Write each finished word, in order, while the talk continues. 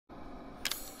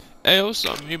Hey, what's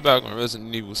up? Me back on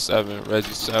Resident Evil 7,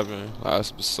 Reggie 7,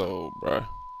 last episode, bruh.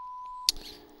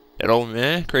 That old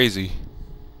man, crazy.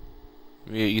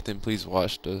 Me and Ethan, please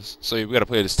watch this. So we gotta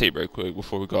play this tape right quick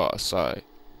before we go outside.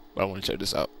 But I wanna check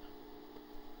this out.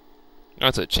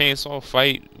 Got to a chainsaw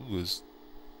fight.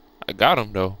 I got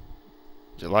him though.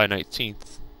 July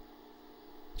 19th,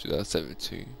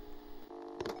 2017.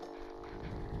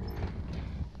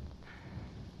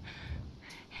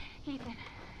 Ethan,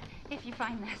 if you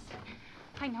find this,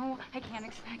 I know I can't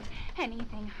expect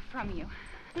anything from you.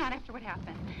 Not after what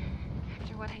happened,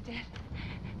 after what I did.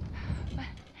 But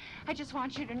I just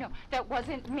want you to know that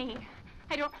wasn't me.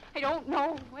 I don't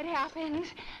know what happened.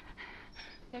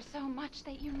 There's so much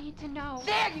that you need to know.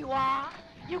 There you are!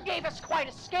 You gave us quite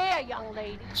a scare, young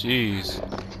lady. Jeez.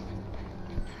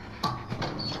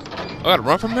 I gotta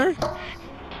run from her?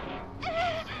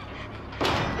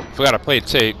 Forgot to play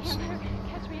tapes.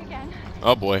 Catch me again.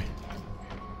 Oh boy.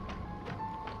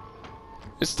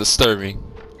 It's disturbing.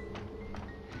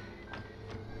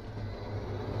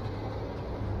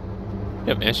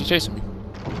 Yep, man, she's chasing me.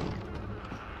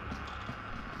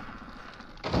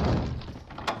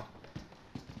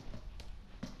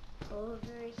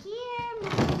 Over here,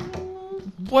 mommy.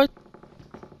 What?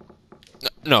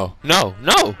 No, no,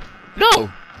 no,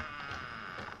 no!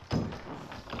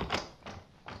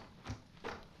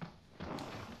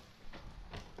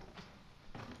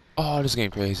 Oh, this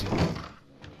game crazy.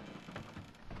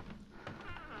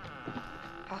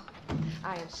 Oh,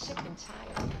 I am sick and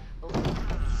tired.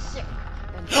 Sick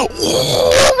and I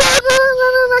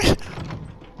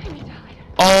need to hide.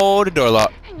 Oh, the door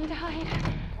locked. I need to hide.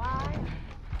 Why?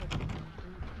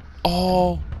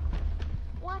 Oh.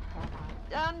 What have I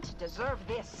done to deserve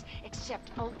this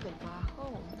except open my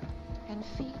home and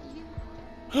feed you?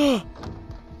 Oh.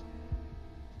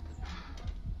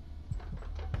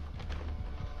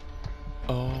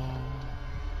 Oh.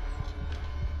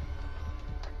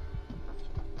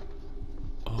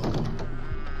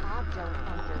 I don't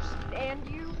understand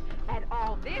you at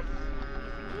all. This is a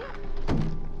gift.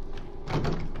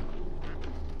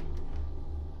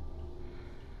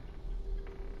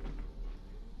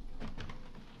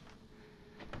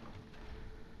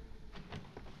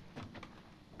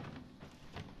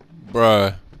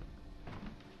 Bruh.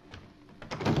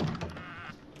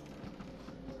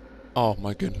 Oh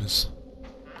my goodness.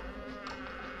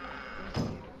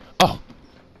 Oh.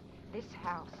 This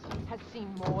house has seen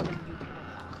more than you can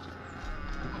imagine.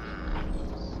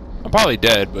 I'm probably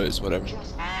dead, but it's whatever.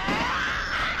 Just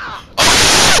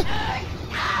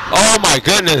Oh my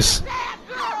goodness.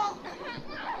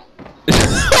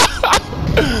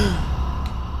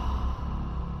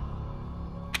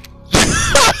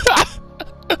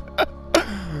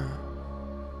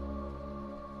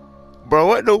 Bro,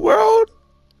 what in the world?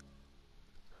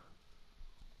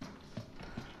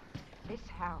 this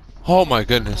house. Oh my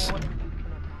goodness. More than you can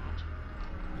imagine.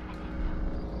 And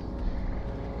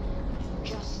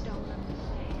you just don't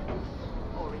understand.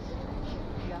 Or is it that you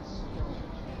just don't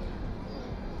care?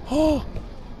 Oh.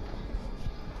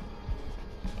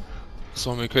 This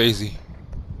woman crazy.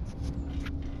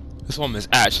 This woman is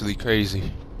actually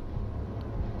crazy.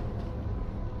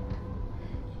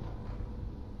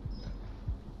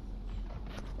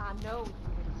 I know you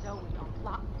and Zoe are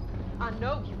plotting. I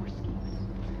know you were scheming.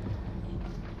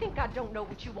 Think I don't know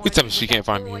what you want. You tell me she can't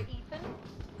find me. Ethan?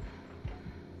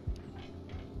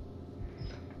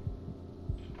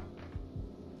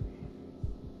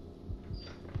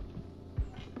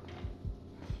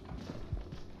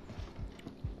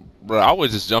 Bro, I would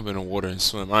just jump in the water and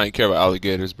swim. I ain't care about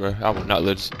alligators, bro. I would not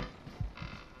let this.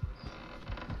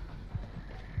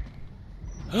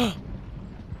 No,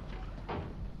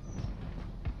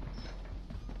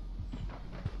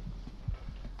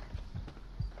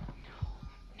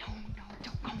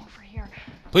 don't come over here.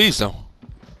 Please don't.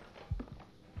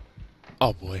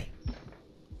 Oh boy.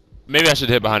 Maybe I should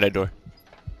hit behind that door.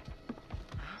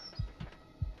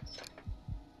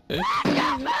 Eh?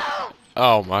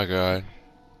 Oh my god.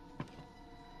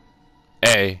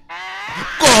 Hey.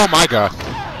 Oh my god.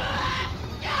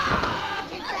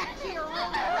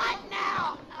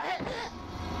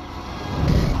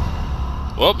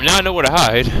 Well, now I know where to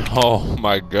hide. Oh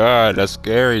my god, that's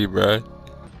scary, bro.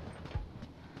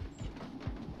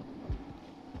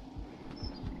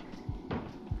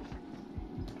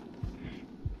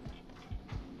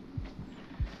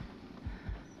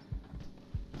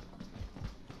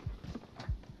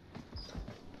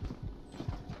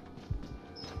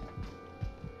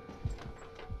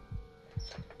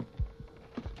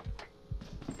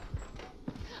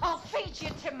 I'll feed you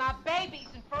to my babies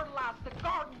and fertilize the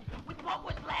garden with what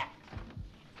was left.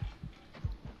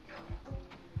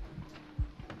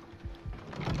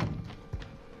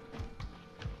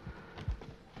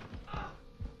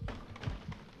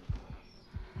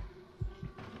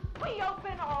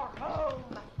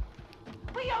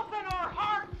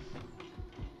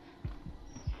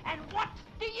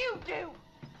 do?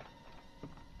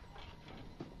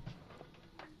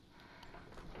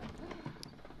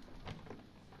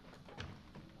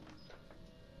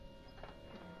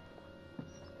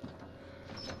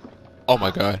 Oh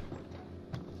my god.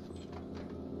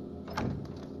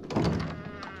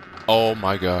 Oh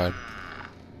my god.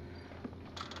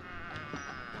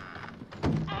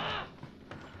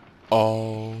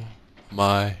 Oh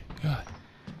my god.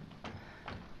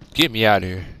 Get me out of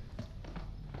here.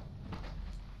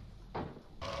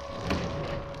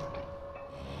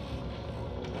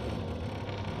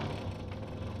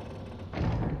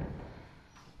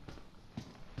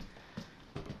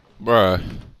 Bruh.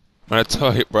 When I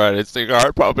tell you, bruh, this thing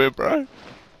hard popping, bruh.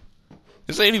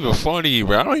 This ain't even funny,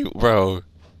 bro. I don't even, bro.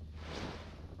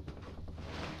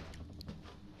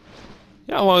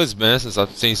 Yeah, how long it's been since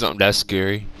I've seen something that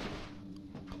scary?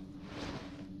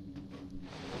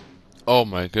 Oh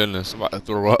my goodness, I'm about to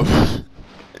throw up.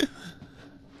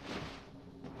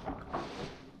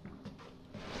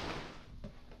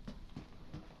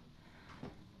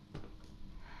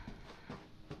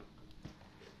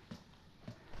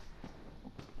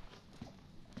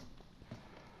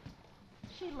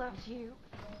 She loves you.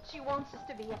 She wants us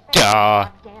to be a family,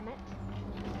 Gah. goddammit.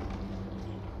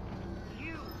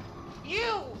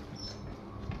 You!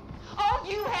 All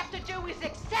you have to do is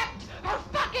accept her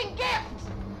fucking gift!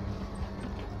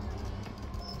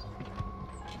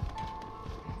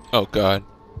 Oh god.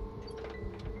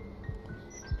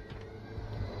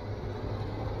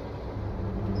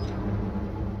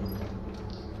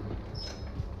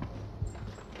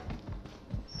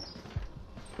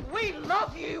 We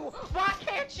love you! Why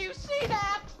can't you see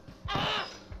that?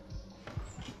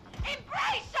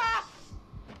 Embrace us!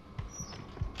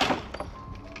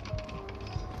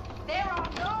 There are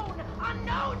known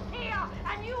unknowns here,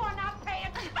 and you are not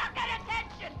paying fucking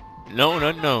attention! Known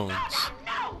unknowns.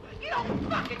 No! You don't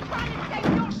fucking try to take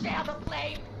your share of the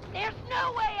blame! There's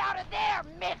no way out of there,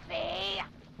 Missy!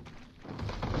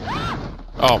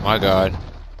 Oh my god.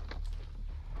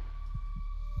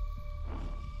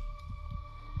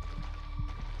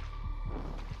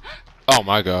 Oh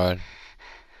my god.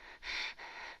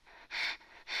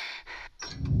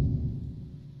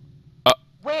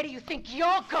 Where do you think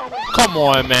you're going? Come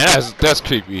on, man. That's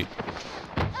creepy.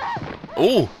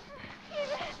 Ooh.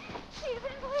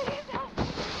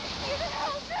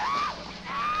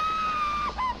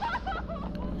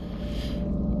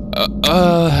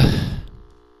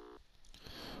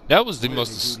 That was the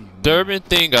most disturbing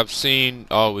thing I've seen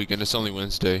all week, and it's only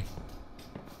Wednesday.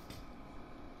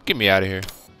 Get me out of here.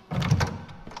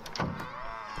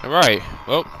 Alright,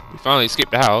 well, we finally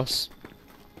escaped the house.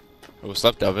 Or what's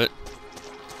left of it.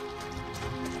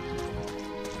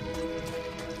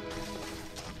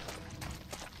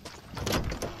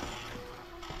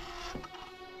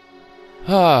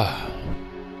 Ah,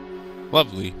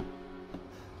 lovely.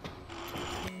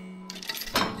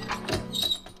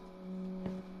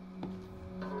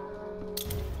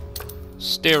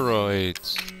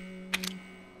 Steroids.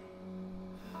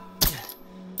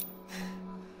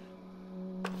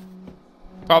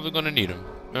 Probably gonna need them.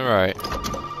 Alright.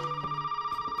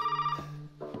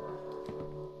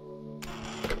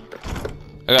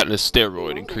 I got this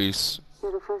steroid increase.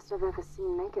 You're the first I've ever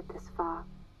seen make it this far.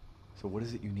 So what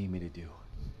is it you need me to do?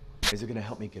 Is it gonna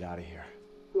help me get out of here?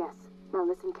 Yes. Now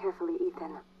listen carefully,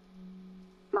 Ethan.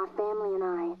 My family and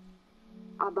I,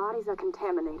 our bodies are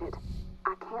contaminated.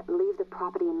 I can't leave the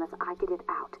property unless I get it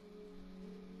out.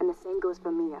 And the same goes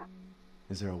for Mia.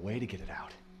 Is there a way to get it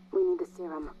out? We need the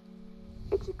serum.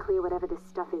 It should clear whatever this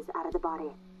stuff is out of the body.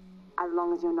 As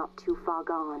long as you're not too far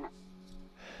gone.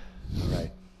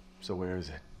 Alright, so where is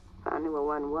it? If I knew where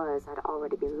one was, I'd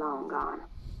already be long gone.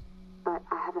 But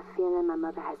I have a feeling my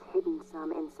mother has hidden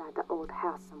some inside the old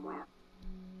house somewhere.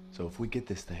 So if we get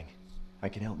this thing, I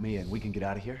can help Mia and we can get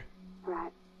out of here?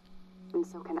 Right. And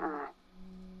so can I.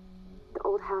 The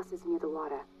old house is near the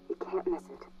water. You can't miss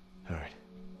it. Alright.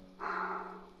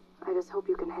 I just hope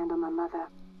you can handle my mother.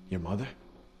 Your mother?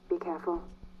 Be careful.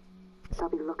 They'll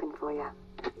be looking for you.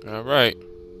 Alright.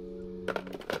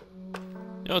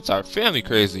 Yo, it's our family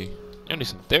crazy. You need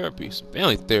some therapy, some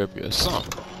family therapy or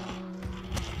something.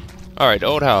 Alright, the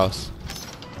old house.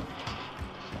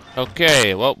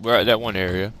 Okay, well, we're at that one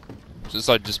area. Since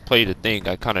I just played the thing,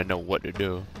 I kind of know what to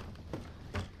do.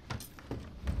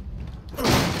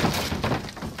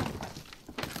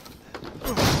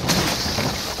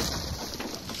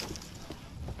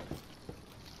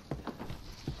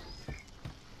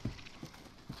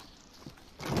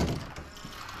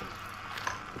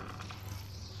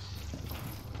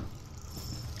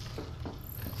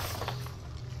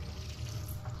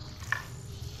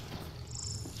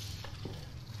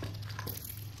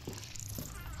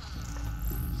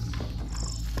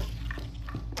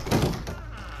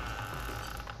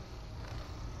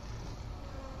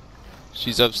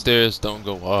 She's upstairs, don't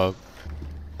go up.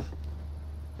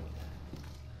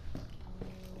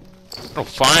 Oh,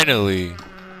 finally!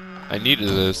 I needed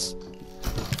this.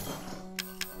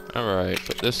 Alright,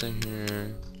 put this in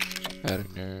here. Add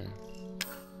in there.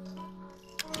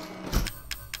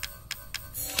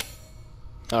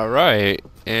 Alright,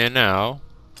 and now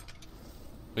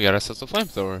we got ourselves a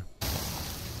flamethrower.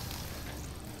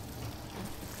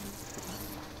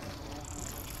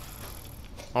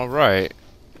 Alright.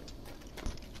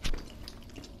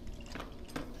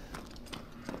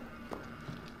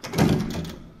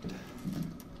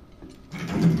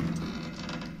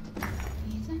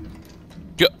 Ethan?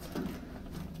 Go.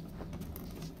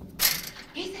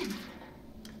 Ethan!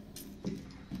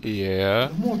 Yeah.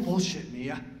 No more bullshit,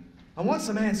 Mia. I want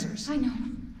some answers. I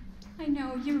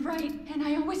know, you're right, and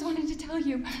I always wanted to tell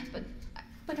you, but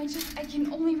I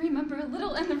can only remember a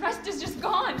little, and the rest is just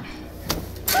gone.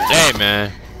 Hey,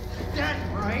 man. Daddy,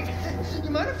 right? You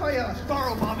mind if I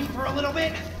borrow Mommy for a little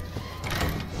bit?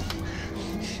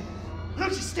 Why don't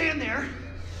you stand there?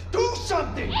 Do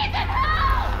something! Ethan,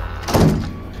 help!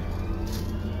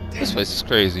 This place is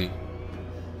crazy.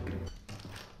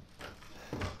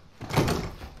 Stay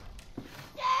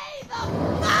the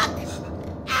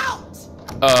fuck out!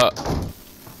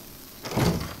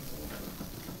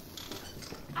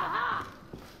 Aha!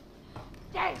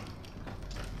 Stay!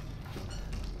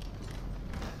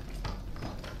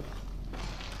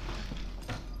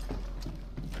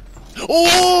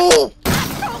 Oh! I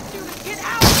told you to get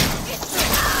out! It's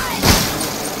time!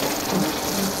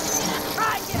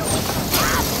 Try and get away from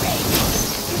my baby!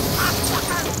 You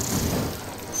cocksucker!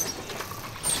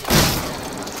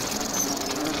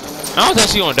 I don't think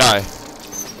she's gonna die.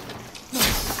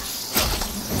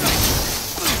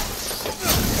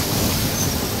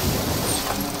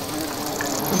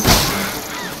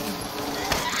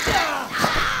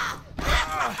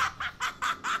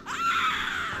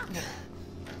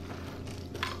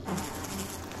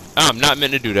 I'm not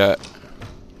meant to do that.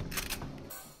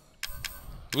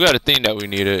 We got a thing that we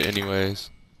needed anyways.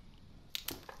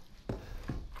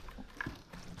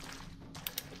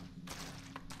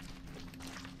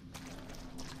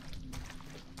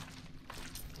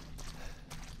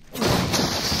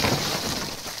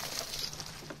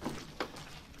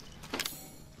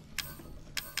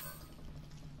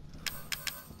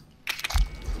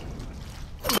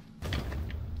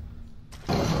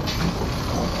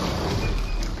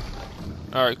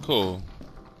 Alright, cool.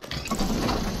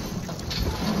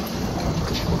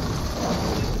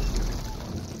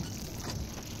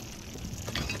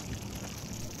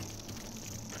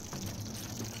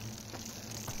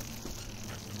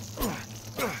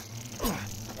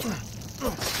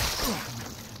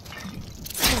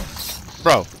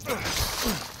 Bro.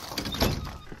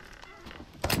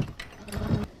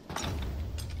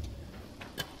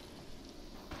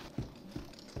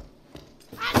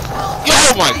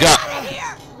 Oh my god.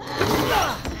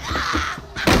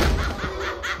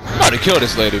 I'm about to kill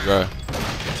this lady, bro.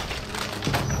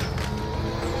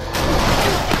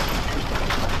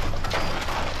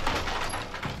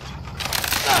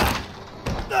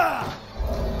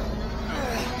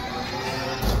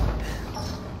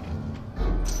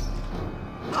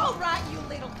 All right, you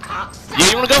little cocksucker! Yeah,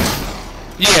 you wanna go?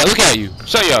 Yeah, look at you.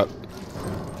 Shut you up.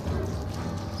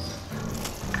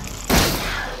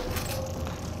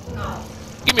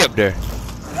 Get me up there.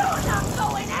 You're not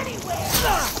going anywhere!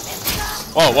 Mister!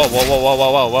 Whoa, whoa, whoa, whoa, whoa,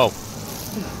 whoa, whoa, whoa.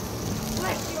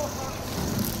 Bless your heart!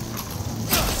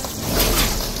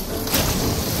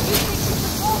 You think you can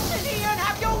waltz in here and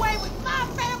have your way with my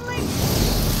family?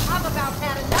 I've about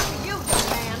had enough of you, young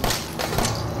man.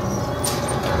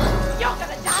 You're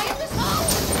gonna die in this hole,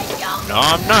 and you're No,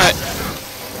 I'm not.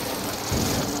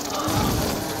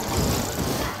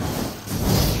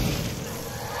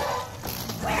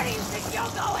 Where do you think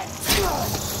you're going?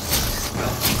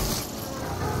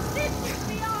 This is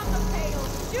beyond the pale.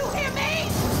 You hear me?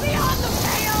 Beyond the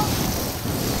pale.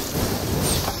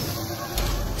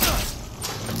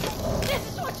 This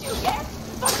is what you get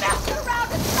for messing around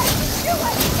and making you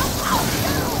ain't supposed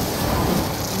to.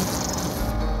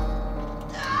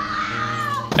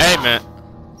 Hey, man.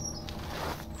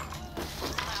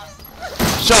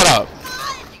 Shut up.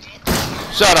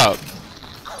 Shut up.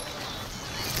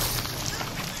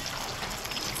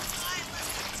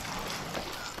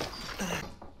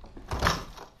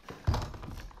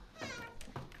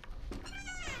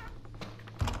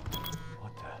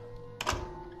 What the?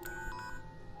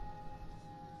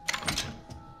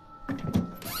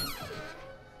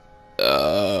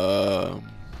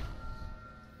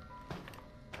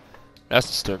 That's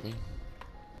disturbing.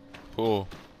 Cool.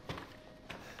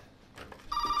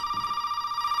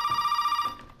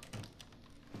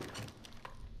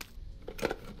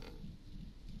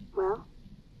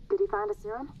 find a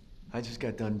serum? I just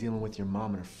got done dealing with your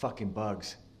mom and her fucking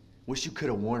bugs. Wish you could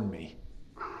have warned me.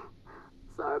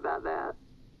 Sorry about that.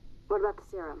 What about the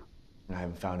serum? I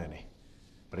haven't found any.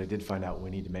 But I did find out we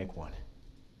need to make one.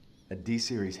 A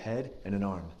D-series head and an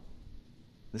arm.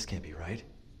 This can't be right.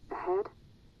 A head?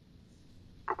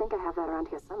 I think I have that around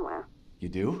here somewhere. You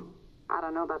do? I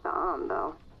don't know about the arm,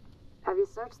 though. Have you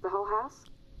searched the whole house?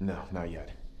 No, not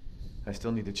yet. I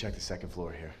still need to check the second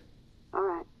floor here. All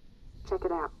right. Check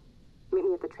it out. Meet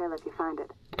me at the trailer if you find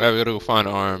it. Alright, we gotta go find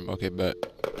an arm. Okay, bet.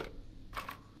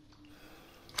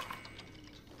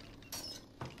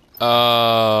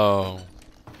 Oh.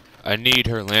 I need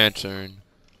her lantern.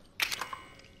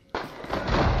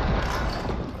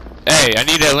 Hey, I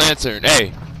need that lantern.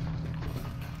 Hey.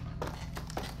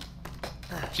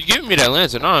 She giving me that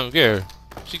lantern. I don't care.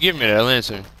 She giving me that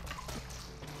lantern.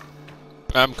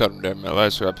 I'm cutting there, man.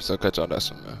 Last episode. Catch y'all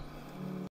next one, man.